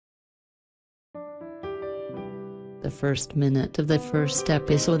the first minute of the first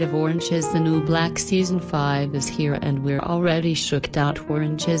episode of Orange is the New Black Season 5 is here, and we're already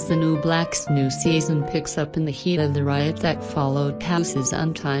shook.Orange is the New Black's new season picks up in the heat of the riot that followed Poussey's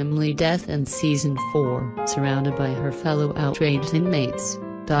untimely death in Season 4. Surrounded by her fellow outraged inmates,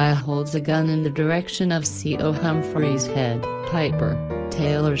 Daya holds a gun in the direction of CO Humphrey's head. Piper,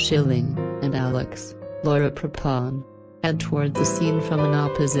 Taylor Schilling, and Alex, Laura Prepon, head toward the scene from an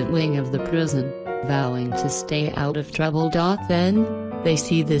opposite wing of the prison, vowing to stay out of trouble.Then. They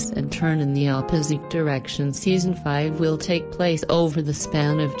see this and turn in the opposite direction. Season 5 will take place over the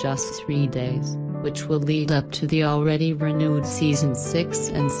span of just 3 days, which will lead up to the already renewed Season 6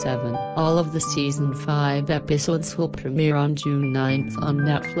 and 7. All of the Season 5 episodes will premiere on June 9th on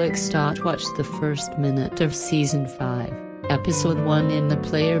Netflix.Watch the first minute of Season 5. Episode 1 in the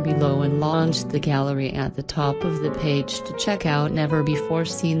player below, and launch the gallery at the top of the page to check out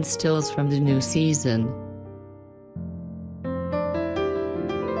never-before-seen stills from the new season.